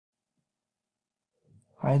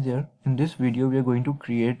Hi there. In this video, we are going to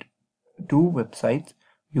create two websites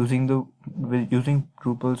using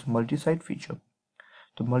Drupal's multi-site feature.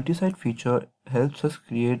 The multi-site feature helps us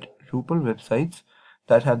create Drupal websites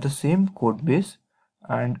that have the same code base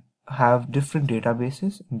and have different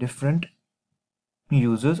databases, different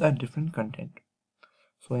users, and different content.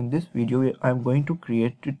 So in this video, I'm going to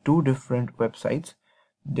create two different websites.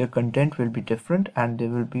 Their content will be different and they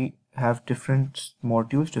will have different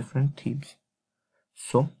modules, different themes.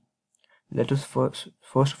 So let us first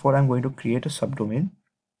of all, I'm going to create a subdomain.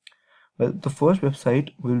 Well, the first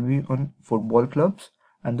website will be on football clubs,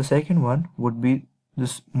 and the second one would be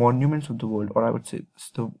this monuments of the world, or I would say it's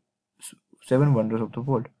the seven wonders of the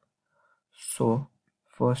world. So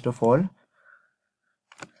first of all,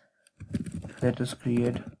 let us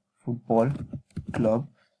create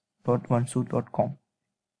footballclub.onesuite.com.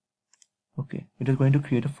 Okay, it is going to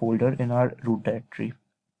create a folder in our root directory.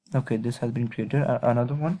 Okay, this has been created.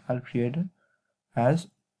 Another one I'll create it as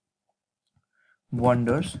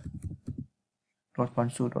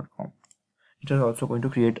wonders.onesuite.com. It is also going to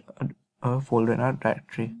create a folder in our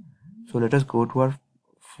directory. So let us go to our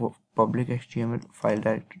public HTML file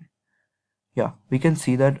directory. Yeah, we can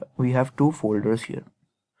see that we have two folders here.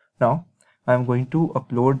 Now I'm going to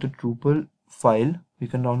upload the Drupal file. We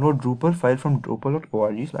can download Drupal file from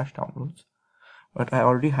drupal.org/downloads, but I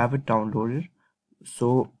already have it downloaded.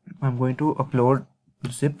 So I'm going to upload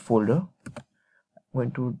the zip folder. I'm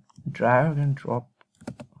going to drag and drop.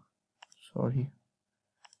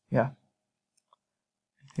 Yeah,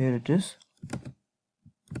 here it is.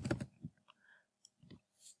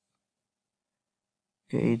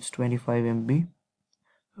 Okay, it's 25 MB.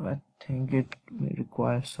 So I think it may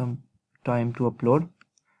require some time to upload.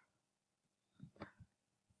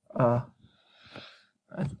 I'll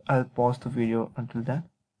pause the video until then.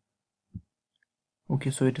 Okay,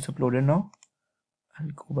 so it is uploaded now.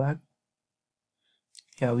 I'll go back.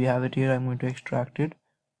 Yeah, we have it here. I'm going to extract it.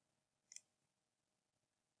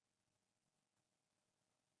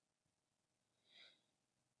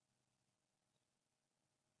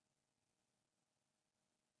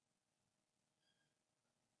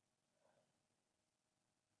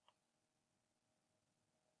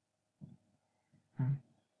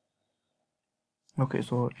 Okay,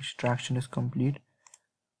 so extraction is complete.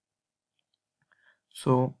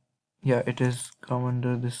 So yeah, it is come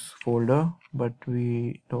under this folder, but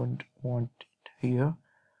we don't want it here.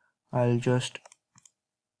 I'll just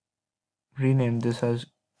rename this as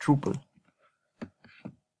Drupal.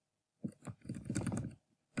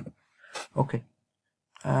 Okay,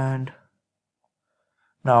 and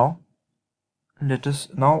now we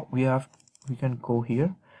can go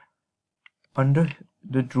here. Under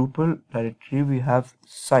the Drupal directory we have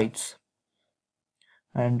sites,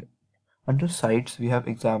 and under sites we have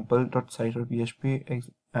example.site.php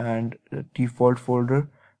and default folder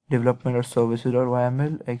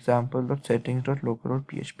development.services.yml,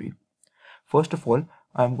 example.settings.local.php. First of all,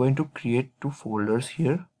 I'm going to create two folders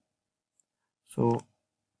here. So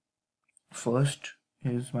first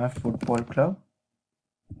is my football club.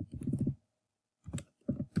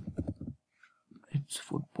 It's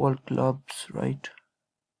football clubs, right?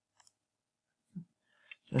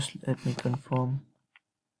 Just let me confirm.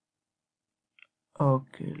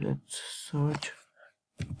 Okay, let's search.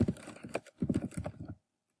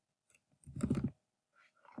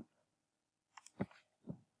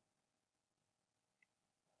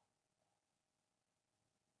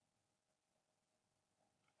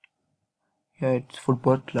 Yeah, it's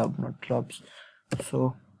football club, not clubs.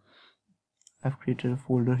 So I've created a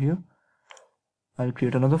folder here. I'll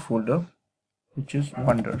create another folder which is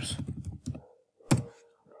wonders.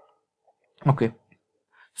 Okay,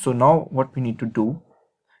 so now what we need to do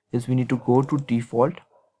is we need to go to default,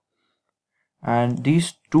 and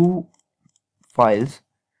these two files,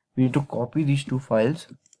 we need to copy these two files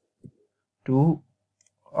to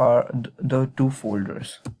the two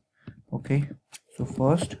folders. Okay, so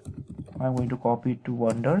first I'm going to copy it to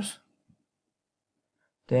wonders,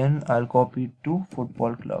 then I'll copy it to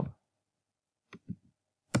football club.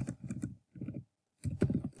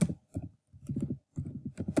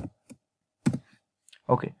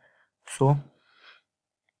 Okay, so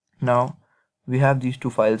now we have these two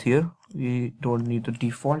files here. We don't need the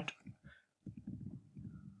default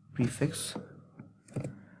prefix,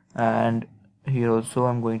 and here also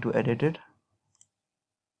I'm going to edit it.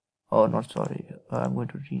 Oh, not sorry, I'm going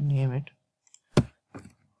to rename it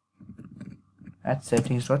at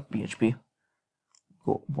settings.php.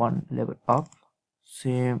 Go one level up.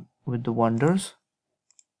 Same with the wonders.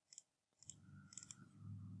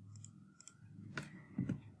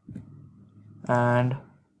 And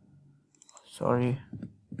sorry,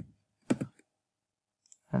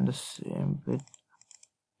 and the same with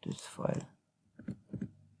this file.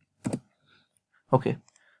 Okay,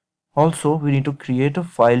 also we need to create a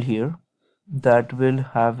file here that will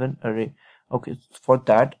have an array. Okay, for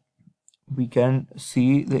that we can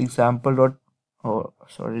see the example dot, oh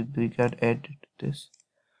sorry, we can edit this.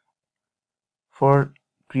 For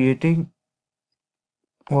creating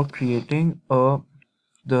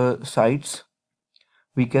the sites,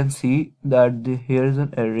 we can see that here is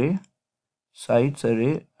an array, sites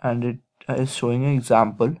array, and it is showing an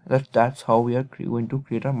example. That's how we are going to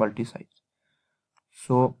create our multi-sites.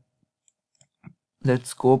 So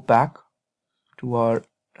let's go back to our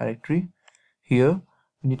directory. Here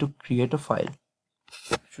we need to create a file.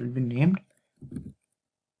 It should be named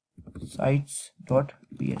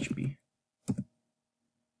sites.php.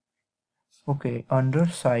 Okay, under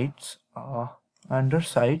sites,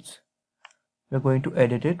 we're going to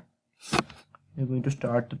edit it. We're going to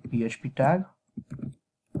start the PHP tag,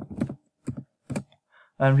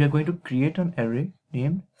 and we are going to create an array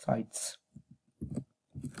named sites.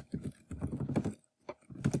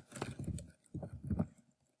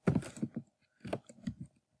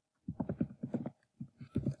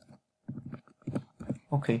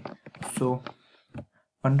 Okay, so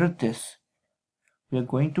under this we are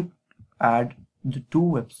going to add the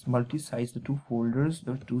two multi-sites, the two folders,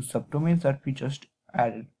 the two subdomains that we just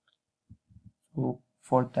added. So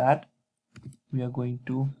for that we are going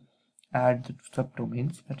to add the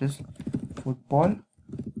subdomains, that is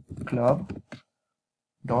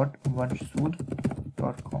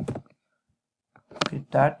footballclub.onesood.com. okay,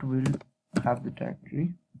 that will have the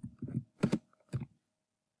directory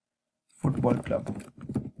football club.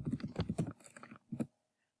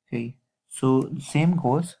 Okay, so the same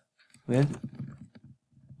goes with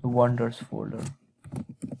the wonders folder.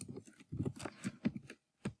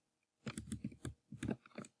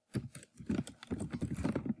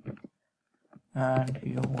 And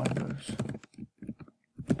here wonders.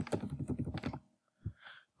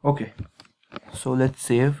 Okay, so let's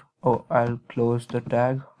save. Oh, I'll close the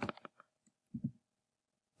tag.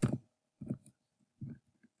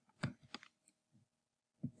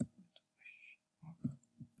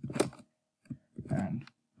 And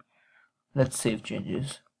let's save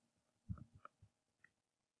changes.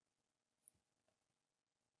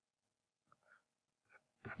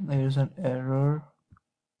 There's an error.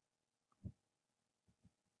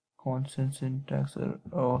 Constant syntax error.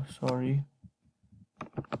 Oh, sorry.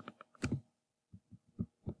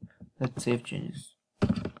 Let's save changes.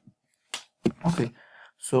 Okay,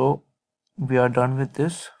 so we are done with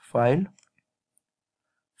this file.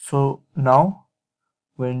 So now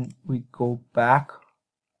when we go back,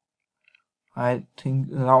 I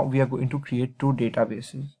think now we are going to create two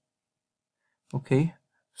databases. Okay,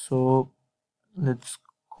 so let's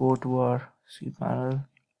go to our cPanel.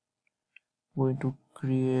 Going to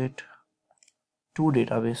create two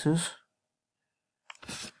databases.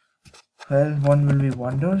 Well, one will be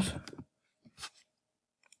wonders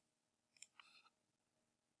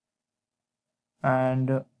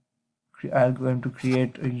and I'm going to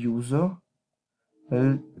create a user.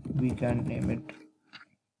 Well, we can name it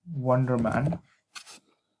Wonderman.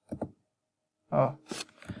 Oh,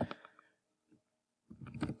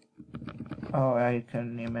 I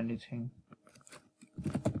can name anything.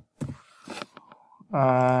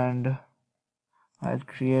 And I'll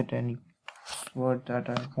create any password that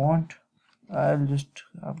I want. I'll just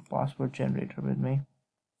have a password generator with me,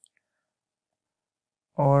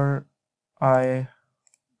 or I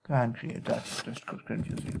can create that. Just got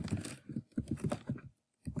confusing.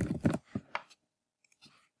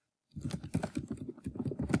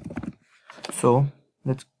 So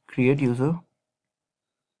let's create user.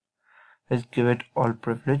 Let's give it all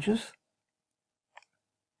privileges,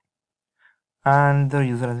 and the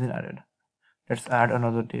user has been added. Let's add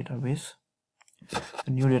another database.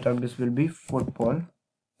 The new database will be football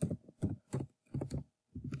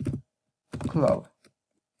club.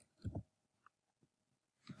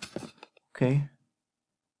 Okay,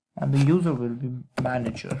 and the user will be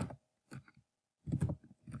manager.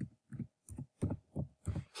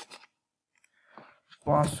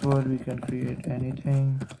 Password, we can create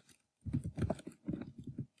anything.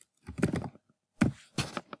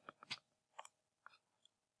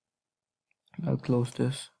 I'll close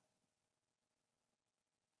this.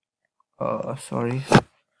 Sorry.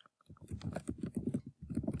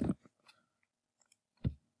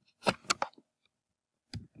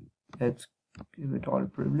 Let's give it all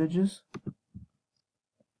privileges,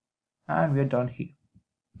 and we're done here.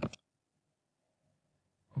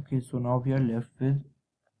 Okay, so now we are left with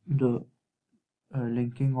the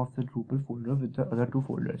linking of the Drupal folder with the other two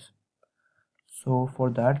folders. So for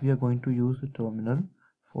that we are going to use the terminal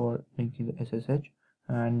for linking the SSH,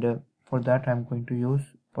 and for that I'm going to use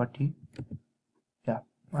putty. Yeah,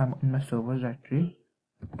 I'm in my server directory.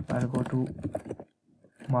 I'll go to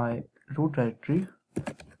my root directory.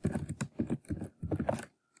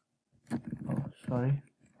 Oh, sorry.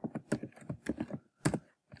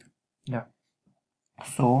 Yeah,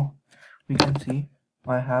 so we can see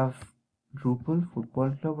I have Drupal,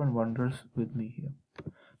 Football Club and Wonders with me here.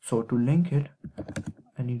 So to link it,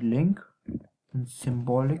 I need link and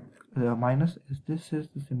symbolic minus this is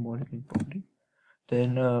the symbolic link property.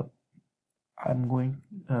 Then I'm going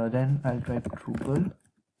then I'll type Drupal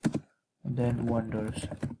and then Wonders,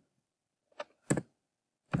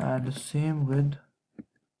 and the same with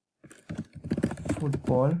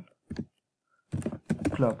Football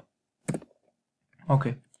Club.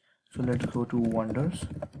 Okay, so let's go to Wonders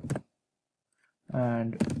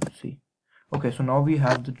and see. Okay, so now we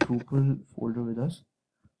have the Drupal folder with us.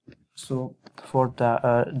 So for that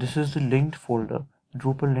this is the linked folder,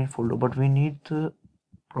 Drupal linked folder, but we need the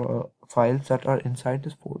files that are inside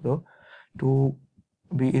this folder to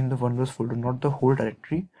be in the Wonders folder, not the whole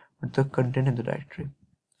directory but the content in the directory.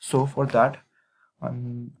 So for that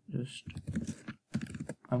I'm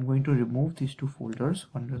going to remove these two folders,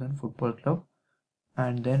 Wonders and Football Club,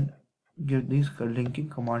 and then give these linking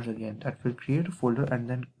commands again that will create a folder and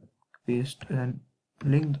then paste and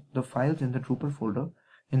link the files in the Drupal folder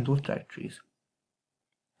in those directories.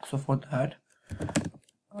 So for that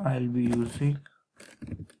I'll be using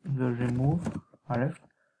the remove rf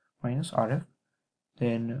minus rf,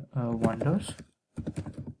 then Wonders,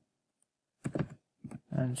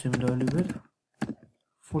 and similarly with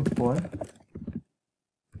Football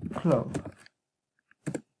Club.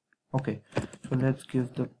 Okay, so let's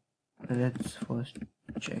first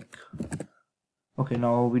check. Okay,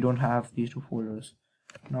 now we don't have these two folders.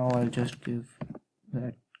 Now I'll just give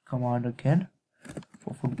that command again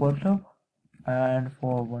for Football Club and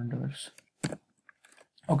for Wonders.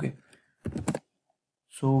 Okay,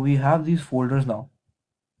 so we have these folders now.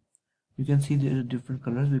 You can see there are different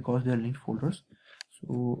colors because they are linked folders.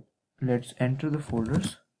 So let's enter the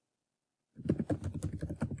folders.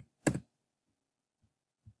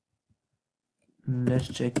 Let's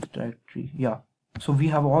check the directory. Yeah, so we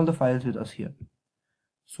have all the files with us here.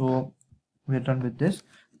 So we're done with this.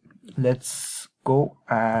 Let's go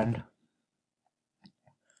and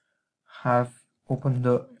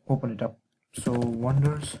open it up. So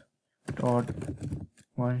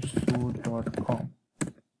wonders.onesu.com.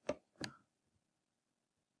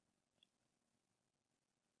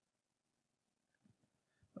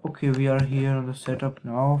 Okay, we are here on the setup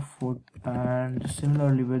now. And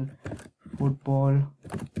similarly with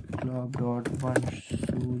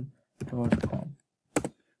footballclub.onesu.com.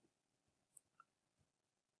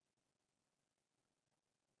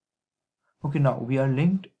 Okay, now we are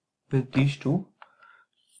linked with these two,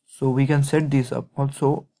 so we can set these up.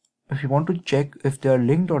 Also, if you want to check if they are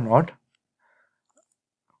linked or not,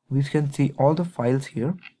 we can see all the files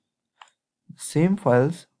here. Same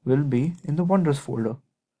files will be in the Wonders folder.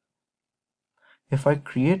 If I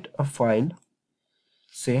create a file,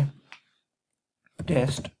 say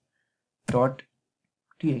test.txt,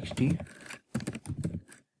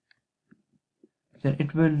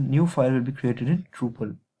 then new file will be created in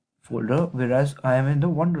Drupal folder, whereas I am in the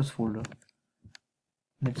Wonders folder.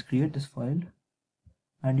 Let's create this file,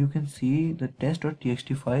 and you can see the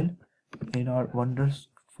test.txt file in our Wonders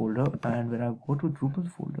folder, and when I go to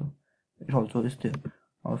Drupal folder, it also is there.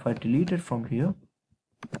 Now if I delete it from here,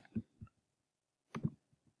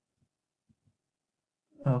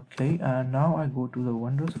 okay, and now I go to the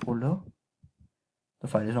Wonders folder, the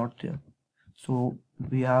file is not there. So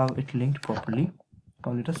we have it linked properly.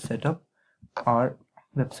 Now let us set up our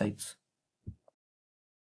websites.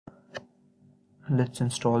 Let's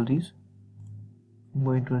install these. I'm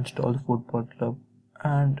going to install the Football Club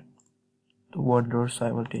and the Wonders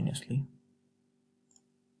simultaneously.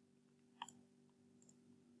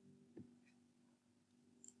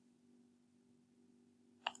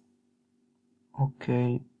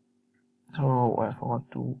 Okay, so I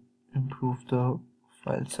forgot to improve the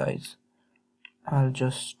file size. I'll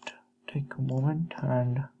just take a moment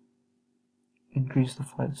and increase the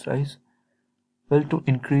file size. Well, to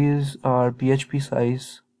increase our PHP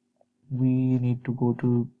size, we need to go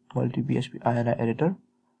to multi-PHP INI editor.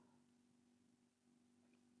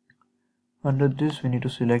 Under this, we need to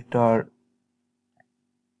select our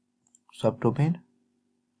subdomain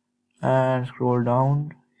and scroll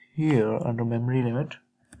down here under memory limit.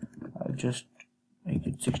 I'll just make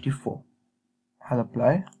it 64. I'll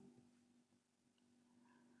apply.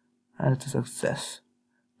 and it's a success.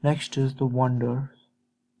 Next is the wonders,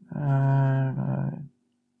 and I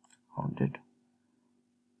found it.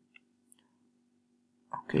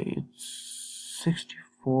 Okay, it's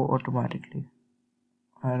 64 automatically.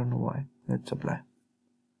 I don't know why. Let's apply.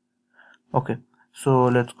 Okay, so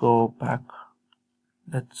let's go back.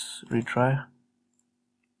 Let's retry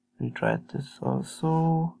this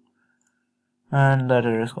also, and that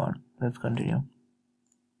error is gone. Let's continue.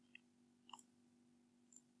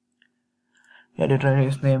 Yeah, the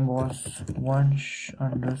database name was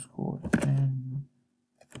Vansh_10.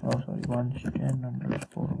 Oh, sorry,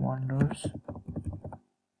 Vansh10_wonders.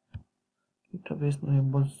 Database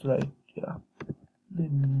name was right, yeah.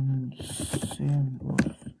 Then same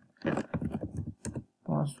was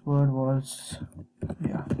password was,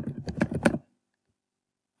 yeah.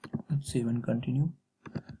 Let's save and continue.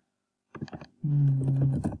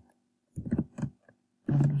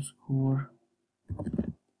 Underscore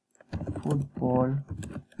football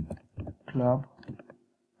club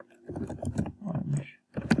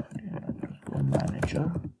underscore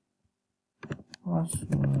manager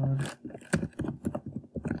password.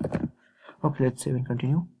 Okay, let's save and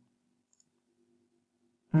continue.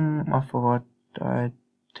 I forgot. I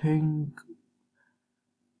think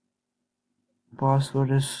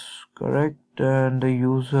password is correct and the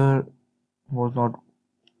user was not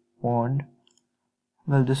warned.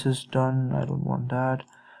 Well, this is done. I don't want that.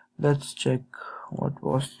 Let's check what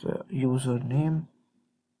was the username.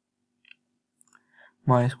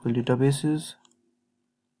 MySQL databases.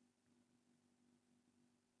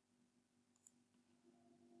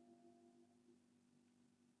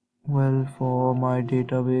 Well, for my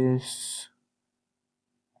database,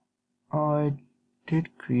 I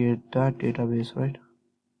did create that database, right?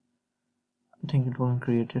 I think it wasn't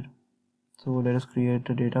created. So let us create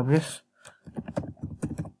a database.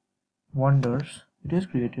 Wonders. It is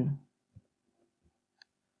created.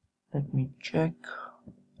 Let me check.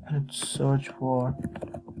 Let's search for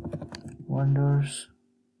wonders.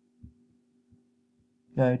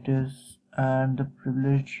 Yeah, it is. And the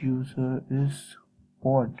privileged user is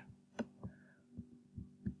pod.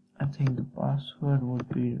 I think the password would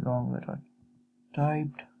be wrong where I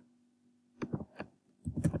typed.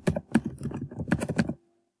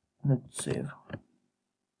 Let's save.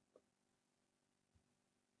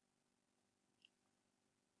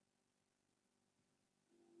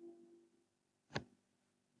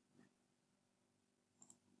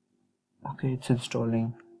 Okay, it's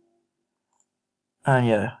installing. And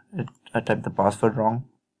yeah, I typed the password wrong.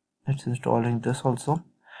 It's installing this also.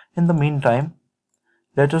 In the meantime,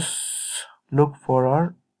 let us look for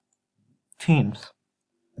our themes.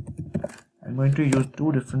 I'm going to use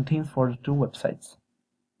two different themes for the two websites.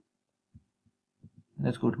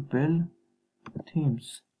 Let's go to build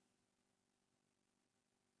themes.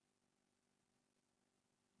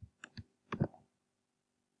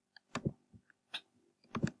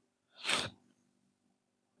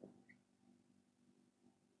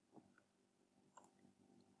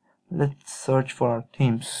 Let's search for our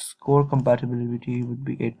themes. Core compatibility would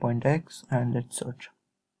be 8.x, and let's search.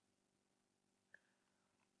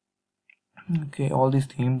 Okay, all these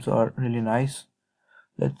themes are really nice.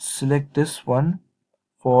 Let's select this one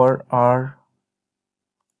for our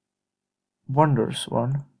wonders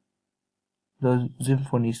one, the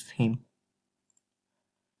Symphonies theme.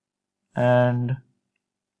 And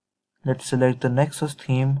let's select the Nexus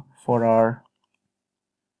theme for our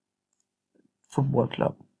football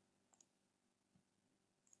club.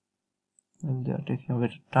 And they are taking a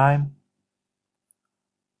bit of time.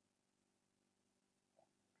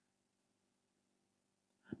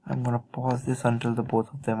 I'm gonna pause this until the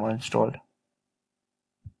both of them are installed.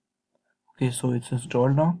 Okay, so it's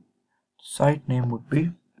installed now. Site name would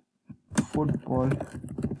be football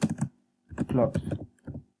clubs.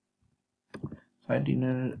 Site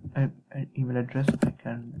email address, I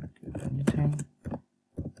can give anything.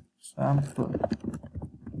 sample.com.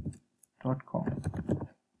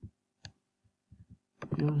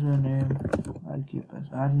 Username I'll keep as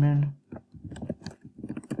admin.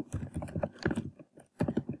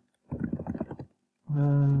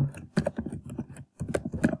 Well,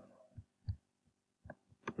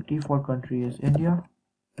 default country is India.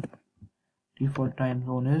 Default time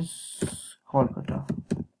zone is Kolkata.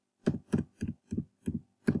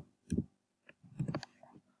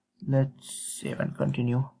 Let's save and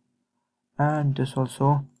continue. And this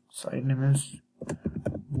also, site name is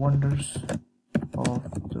Wonders of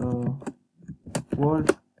the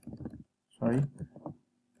World. Sorry.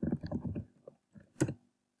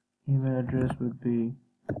 Email address would be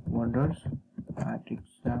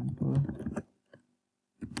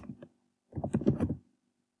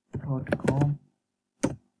wonders@example.com. drupal.com.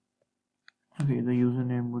 Okay, the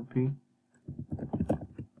username would be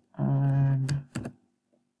and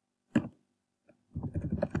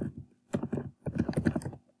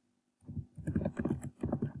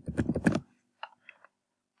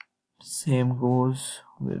same goes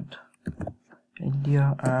with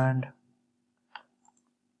India and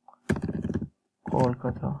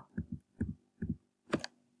Kolkata.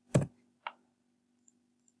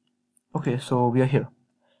 Okay, so we are here.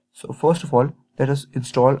 So first of all, let us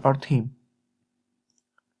install our theme.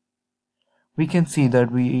 We can see that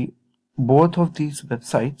both of these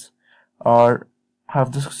websites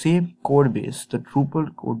have the same code base, the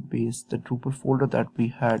Drupal code base, the Drupal folder that we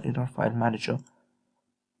had in our file manager.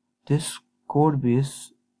 This code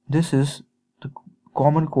base, this is the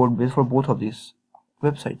common code base for both of these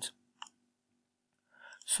websites.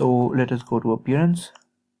 So let us go to appearance.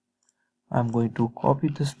 I'm going to copy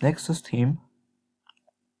this Nexus theme,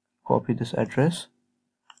 copy this address,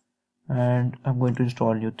 and I'm going to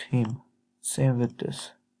install new theme. Same with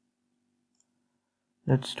this.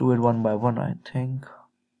 Let's do it one by one. I think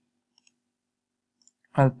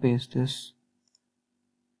I'll paste this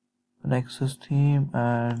Nexus theme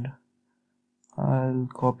and I'll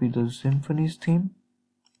copy the Symphonies theme.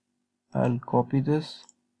 I'll copy this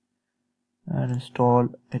and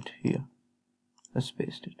install it here. Let's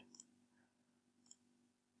paste it.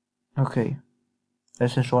 Okay,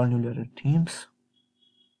 let's install newly added themes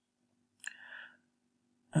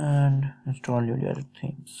and install newly added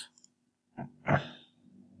themes.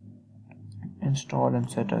 Install and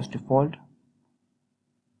set as default.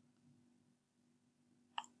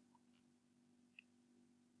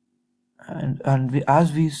 And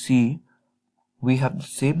as we see, we have the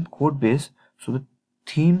same code base, so the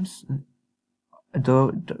themes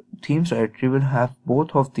directory will have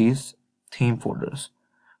both of these theme folders.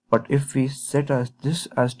 But if we set this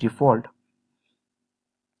as default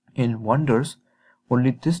in Wonders,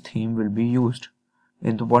 only this theme will be used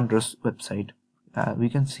in the Wonders website. We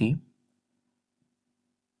can see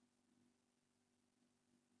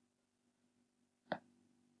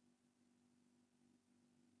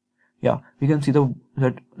we can see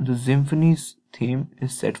that the Symphonies theme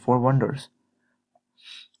is set for Wonders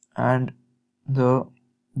and the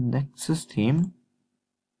Nexus theme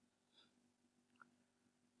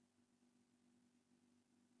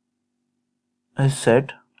is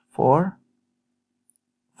set for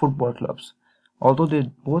football clubs. Although they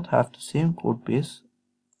both have the same code base,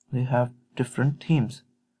 they have different themes.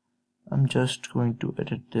 I'm just going to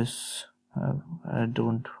edit this. I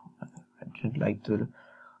didn't like the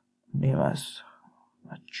name as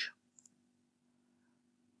much.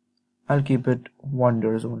 I'll keep it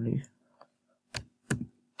Wonders only.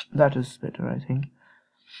 That is better, I think.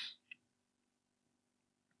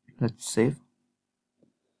 Let's save.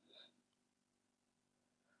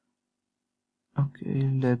 Okay,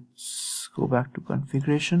 let's go back to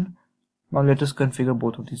configuration. Now let us configure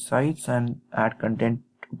both of these sites and add content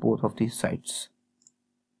to both of these sites.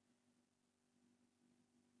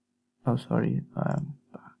 Oh, sorry, I'm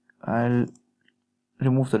back. I'll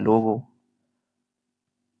remove the logo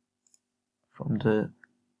from the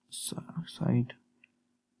site,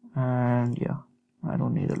 and yeah, I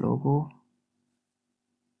don't need a logo.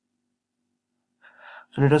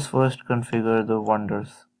 So let us first configure the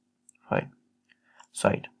Wonders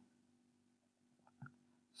site.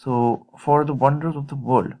 So for the Wonders of the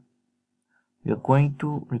World, we are going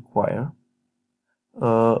to require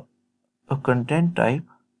a content type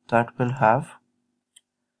that will have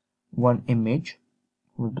one image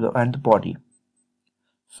and the body.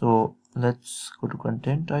 So let's go to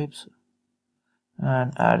content types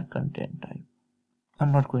and add content type.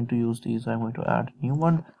 I'm not going to use these. I'm going to add a new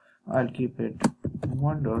one. I'll keep it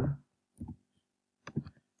Wonder.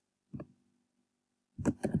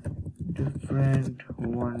 Different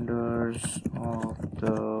wonders of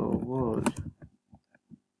the world.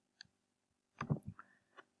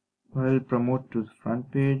 Well, promote to the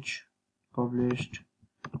front page. Published.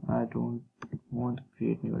 I don't want to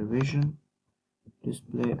create new revision.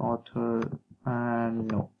 Display author, and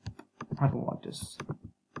no, I don't want this.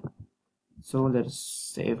 So let's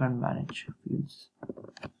save and manage fields.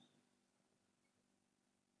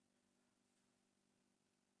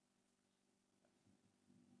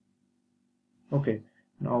 Okay,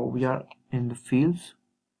 now we are in the fields.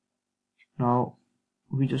 Now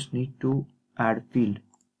we just need to add a field.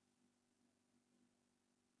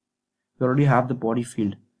 We already have the body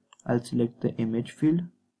field. I'll select the image field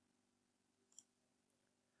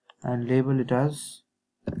and label it as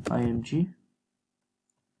img.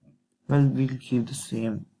 Well, we'll keep the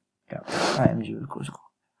same. Yeah, img will go.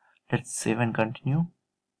 Let's save and continue.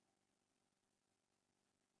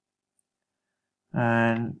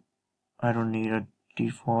 and I don't need a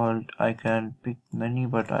default. I can pick many,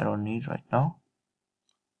 but I don't need right now.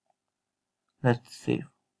 Let's save.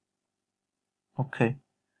 Okay,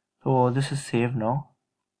 so this is saved now,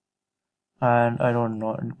 and I don't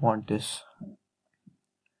want this.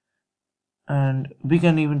 And we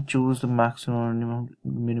can even choose the maximum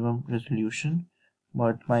minimum resolution,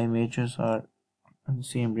 but my images are in the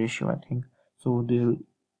same ratio, I think, so they'll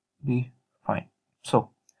be fine.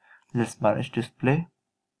 So let's manage display,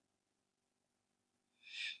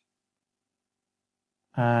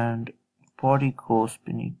 and body goes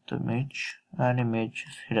beneath the image and image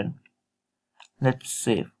is hidden. Let's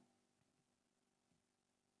save.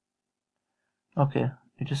 Okay,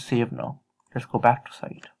 it is saved now. Let's go back to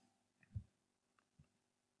site.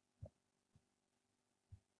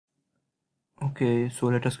 Okay, so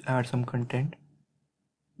let us add some content.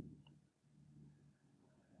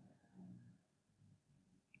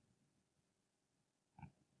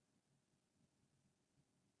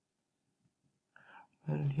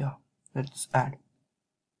 Well, yeah, let's add.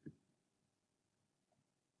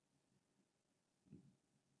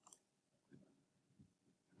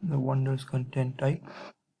 The wonders content type.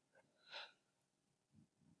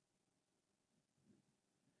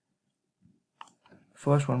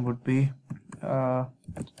 First one would be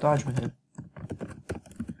Taj Mahal.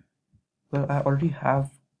 Well, I already have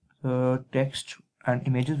the text and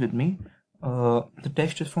images with me. The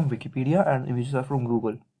text is from Wikipedia and images are from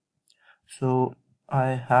Google. So I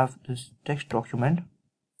have this text document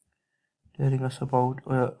telling us about,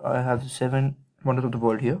 I have the 7 wonders of the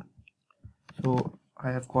world here. So I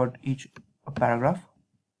have got each a paragraph.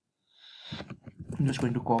 I'm just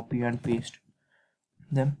going to copy and paste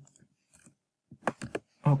them.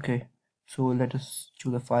 Okay, so let us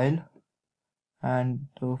choose a file, and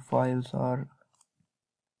the files are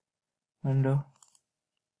under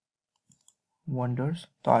wonders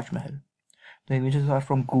Taj Mahal. The images are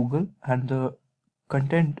from Google and the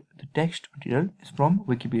content, the text material is from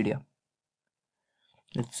Wikipedia.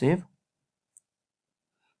 Let's save.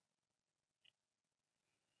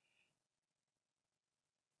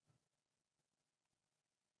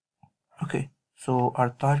 Okay, so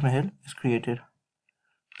our Taj Mahal is created.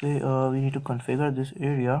 Okay, we need to configure this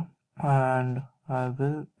area, and I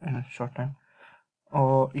will in a short time.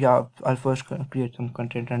 Yeah, I'll first create some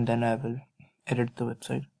content and then I will edit the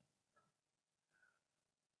website.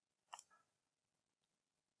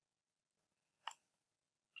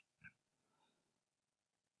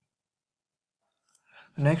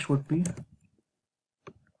 Next would be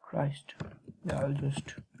Christ. Yeah, I'll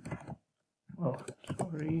just, oh,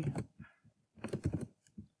 sorry.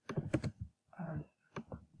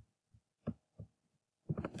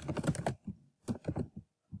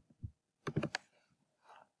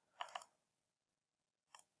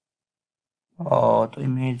 Oh, the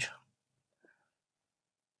image.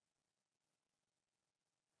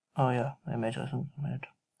 Oh yeah, the image hasn't made.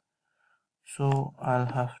 So I'll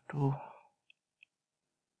have to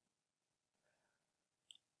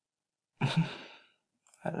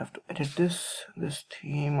I'll have to edit this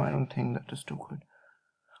theme. I don't think that is too good.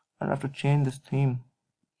 I'll have to change this theme.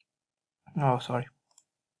 Oh, sorry.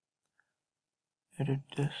 Edit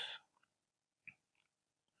this,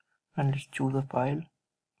 and let's choose a file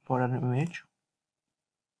for an image.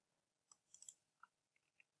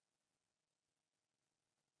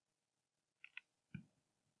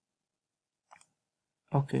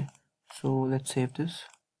 Okay, so let's save this.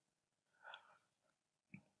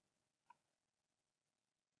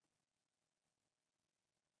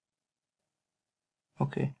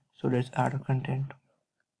 Okay, so let's add a content.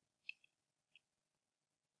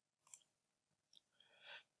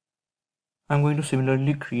 I'm going to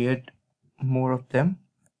similarly create more of them,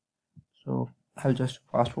 so I'll just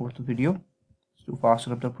fast forward the video to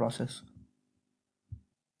fasten up the process.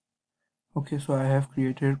 Okay, so I have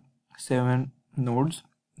created 7 nodes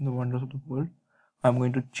in the wonders of the world. I'm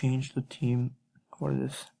going to change the theme for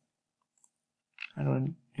this.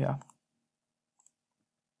 Yeah,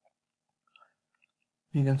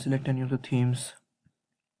 you can select any of the themes.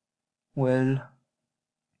 Well,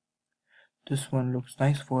 this one looks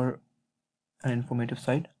nice for an informative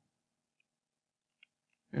site.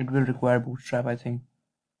 It will require Bootstrap, I think.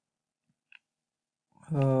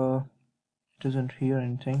 It doesn't hear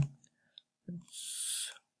anything.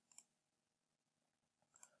 Let's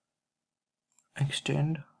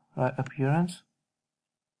extend appearance,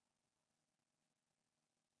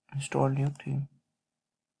 install new theme.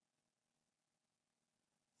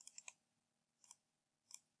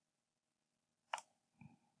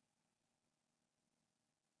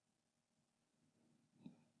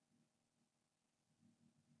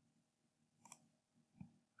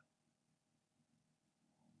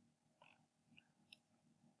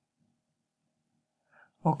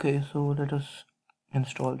 Okay, so let us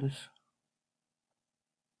install this.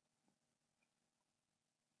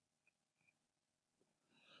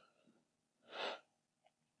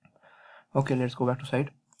 Okay, let's go back to site.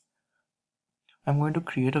 I'm going to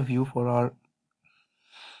create a view for our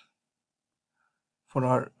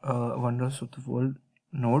wonders of the world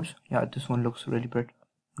nodes. Yeah, this one looks really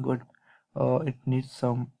good. It needs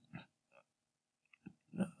some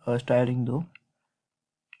styling though.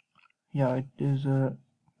 Yeah, it is a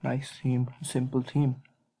nice theme, simple theme.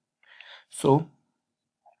 So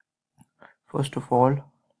first of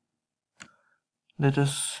all, let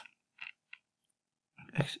us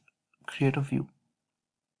create a view.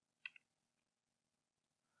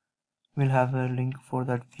 We'll have a link for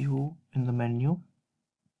that view in the menu.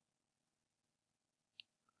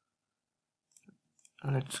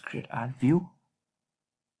 Let's create add view.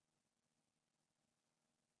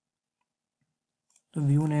 The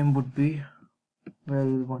view name would be,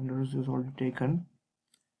 well, wonders is already taken.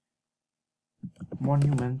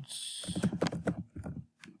 Monuments,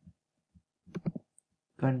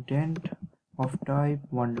 content of type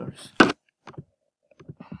wonders.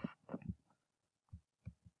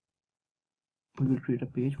 We will create a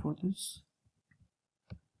page for this,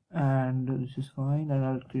 and this is fine. And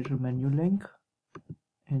I'll create a menu link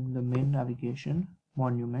in the main navigation,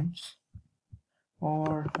 monuments,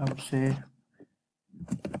 or I would say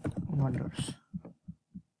wonders.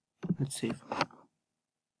 Let's save.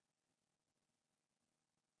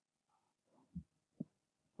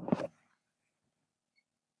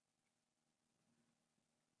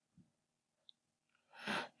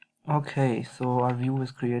 Okay, so our view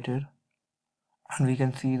is created and we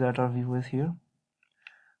can see that our view is here.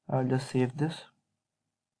 I'll just save this.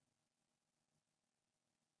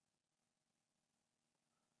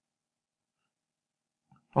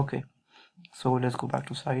 Okay, so let's go back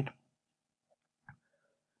to site.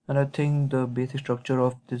 And I think the basic structure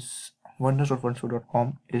of this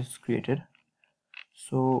wonders.wonderful.com is created.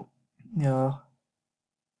 So yeah,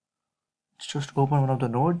 let's just open one of the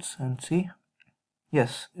nodes and see.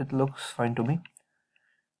 Yes, it looks fine to me.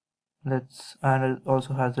 And it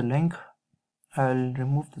also has the link. I'll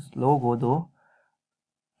remove this logo though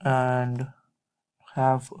and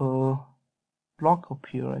have a block up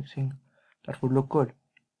here. I think that would look good.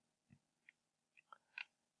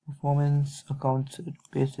 Performance, accounts,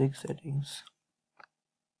 basic settings.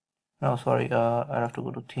 No, sorry, I have to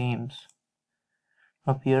go to themes,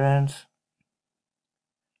 appearance,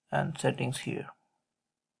 and settings here.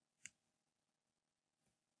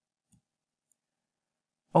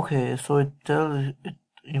 Okay, so it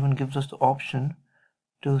even gives us the option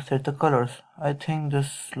to set the colors. I think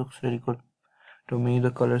this looks really good to me.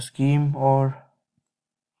 The color scheme or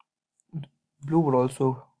blue would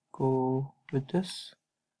also go with this.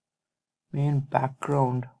 Main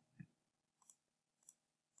background.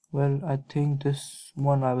 Well, I think this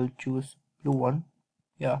one I will choose blue one.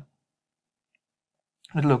 Yeah,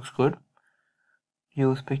 it looks good.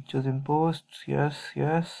 Use pictures in posts.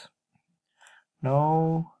 Yes.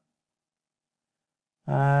 No.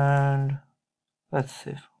 And let's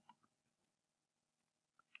save.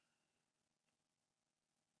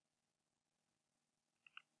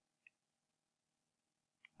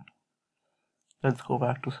 Let's go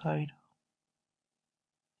back to site.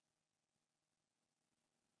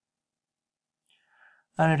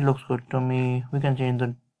 And it looks good to me. We can change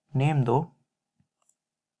the name though.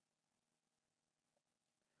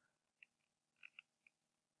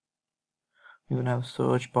 You can have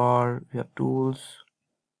search bar, we have tools.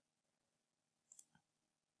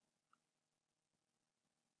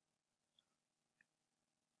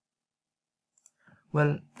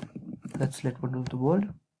 Well, let's select Wonder of the World.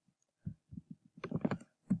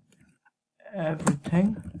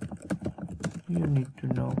 Everything you need to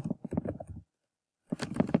know.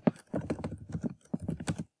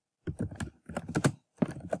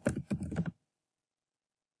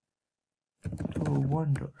 The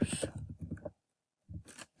wonders.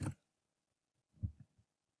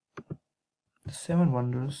 The 7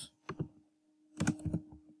 wonders.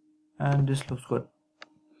 And this looks good.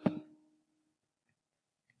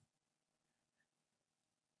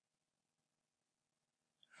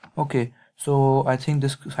 Okay, so I think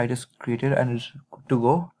this site is created and it's good to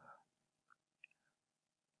go.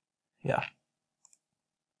 Yeah.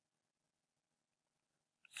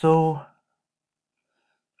 So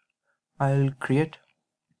I'll create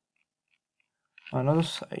another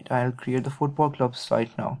site. I'll create the football club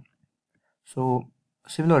site now. So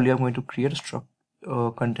similarly, I'm going to create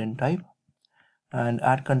a content type and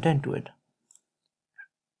add content to it.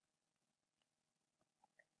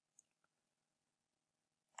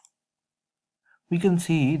 we can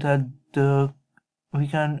see that we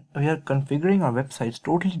are configuring our websites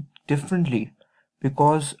totally differently,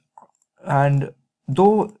 because and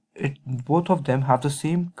though both of them have the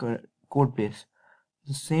same code base,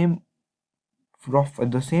 the same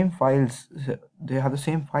files, they have the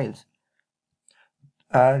same files,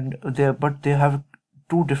 and they have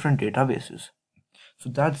two different databases. So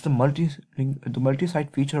that's the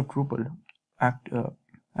multi-site feature of Drupal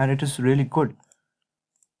and it is really good.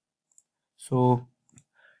 So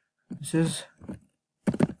this is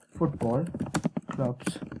football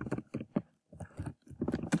clubs.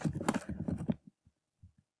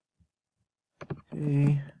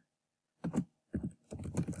 Okay.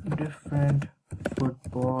 Different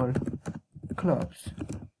football clubs.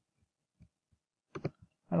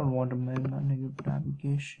 I don't want to manage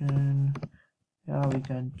navigation. Yeah, we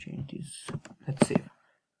can change this. Let's save.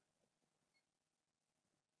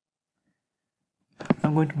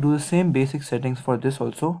 I'm going to do the same basic settings for this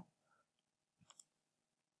also.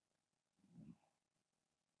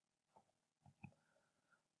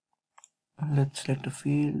 Let's select a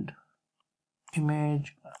field,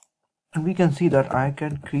 image, and we can see that I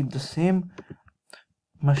can create the same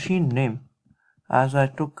machine name as I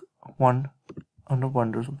took one on the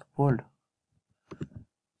Wonders of the World.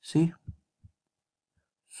 See?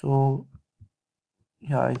 So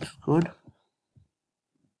yeah, it's good.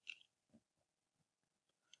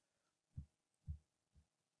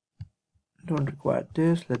 Don't require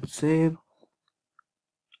this. Let's save.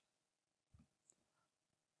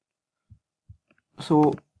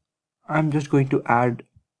 So I'm just going to add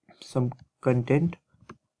some content,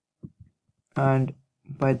 and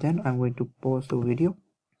by then I'm going to pause the video.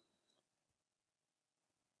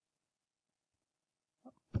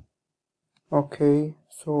 Okay,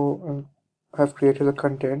 so I've created the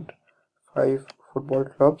content, 5 football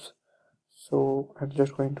clubs. So I'm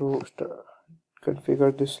just going to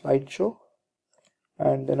configure this slideshow,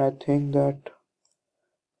 and then I think that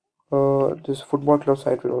this football club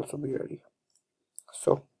site will also be ready.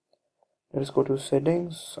 So let's go to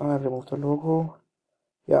settings and remove the logo.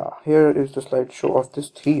 Yeah, here is the slideshow of this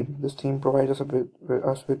theme. This theme provides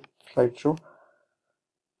us with slideshow.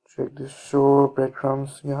 Check this show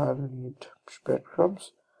breadcrumbs. Yeah, we need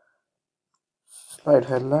breadcrumbs. Slide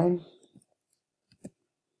headline.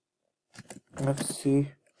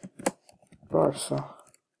 FC Barca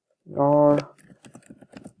or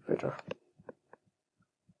better.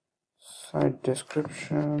 Site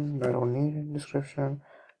description. I don't need a description.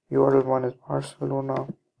 URL 1 is Barcelona,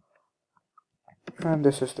 and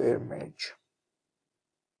this is the image.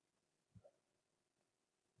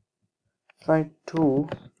 Site 2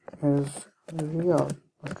 is Real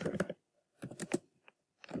Madrid,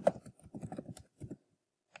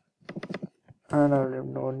 and I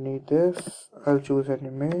don't need this. I'll choose an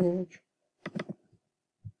image.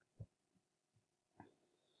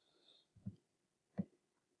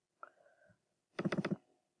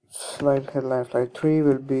 Slide headline, slide 3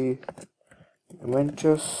 will be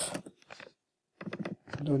Juventus.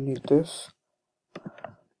 Don't need this.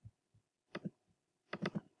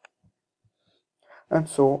 And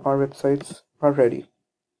so our websites are ready.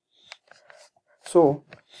 So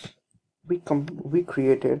we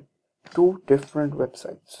created 2 different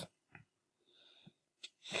websites.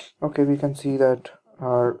 Okay, we can see that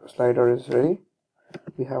our slider is ready.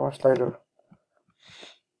 We have our slider.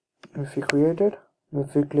 If we create it,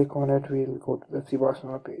 if we click on it, we'll go to the FC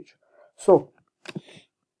Barcelona page. So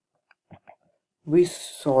we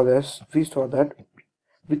saw that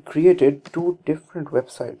we created 2 different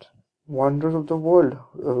websites, Wonders of the World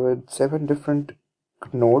with 7 different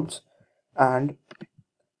nodes, and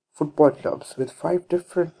football clubs with 5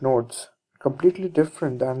 different nodes, completely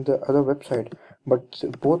different than the other website, but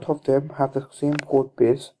both of them have the same code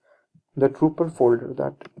base, the Drupal folder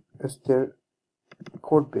that is their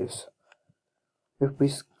code base. If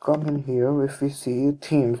we come in here, if we see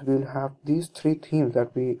themes, we'll have these 3 themes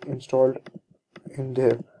that we installed in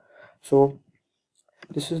there. So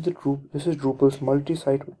this is Drupal's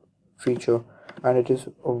multi-site feature, and it is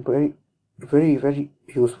a very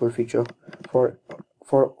useful feature for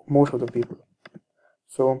most of the people.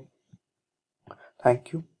 So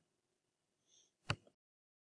thank you.